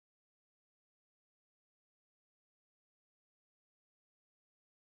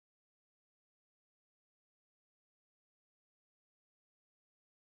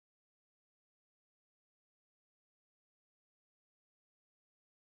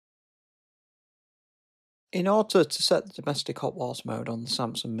In order to set the domestic hot water mode on the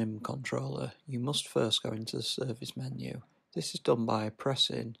Samsung MIM controller, you must first go into the service menu. This is done by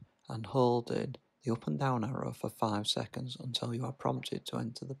pressing and holding the up and down arrow for 5 seconds until you are prompted to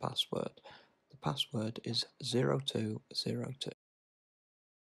enter the password. The password is 0202.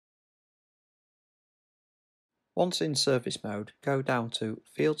 Once in service mode, go down to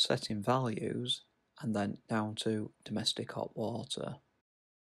Field Setting Values and then down to Domestic Hot Water.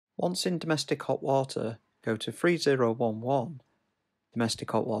 Once in Domestic Hot Water, go to 3011,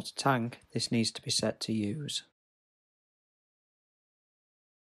 Domestic Hot Water Tank. This needs to be set to use.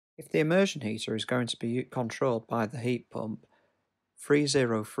 If the immersion heater is going to be controlled by the heat pump,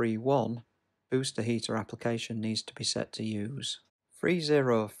 3031, booster heater application needs to be set to use.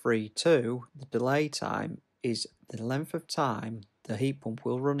 3032, the delay time, is the length of time the heat pump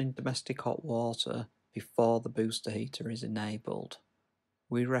will run in domestic hot water before the booster heater is enabled.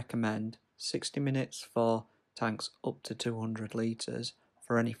 We recommend 60 minutes for tanks up to 200 litres,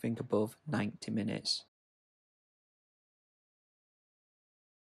 for anything above 90 minutes.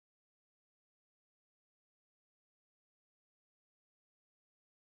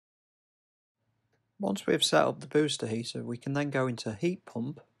 Once we have set up the booster heater, we can then go into heat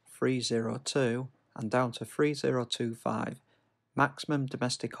pump 302 and down to 3025, maximum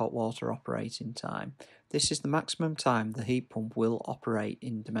domestic hot water operating time. This is the maximum time the heat pump will operate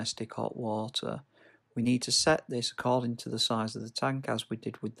in domestic hot water. We need to set this according to the size of the tank, as we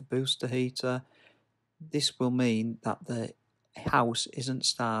did with the booster heater. This will mean that the house isn't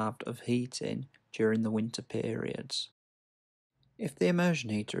starved of heating during the winter periods. If the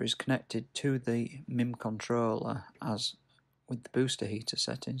immersion heater is connected to the MIM controller, as with the booster heater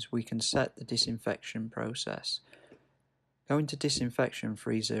settings, we can set the disinfection process. Go into disinfection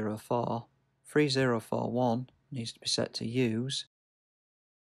 304, 3041 needs to be set to use,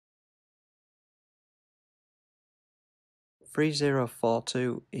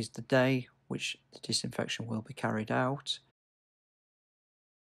 3042 is the day which the disinfection will be carried out,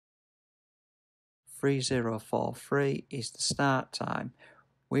 3043 is the start time.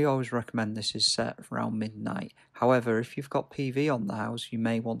 We always recommend this is set around midnight. However, if you've got PV on the house, you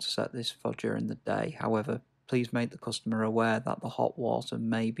may want to set this for during the day. However, please make the customer aware that the hot water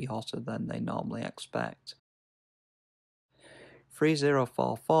may be hotter than they normally expect.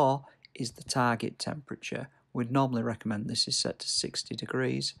 3044 is the target temperature. We'd normally recommend this is set to 60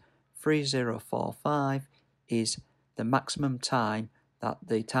 degrees. 3045 is the maximum time that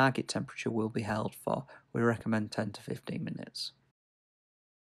the target temperature will be held for. We recommend 10 to 15 minutes.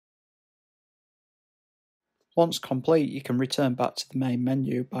 Once complete, you can return back to the main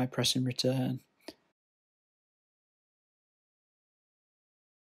menu by pressing return.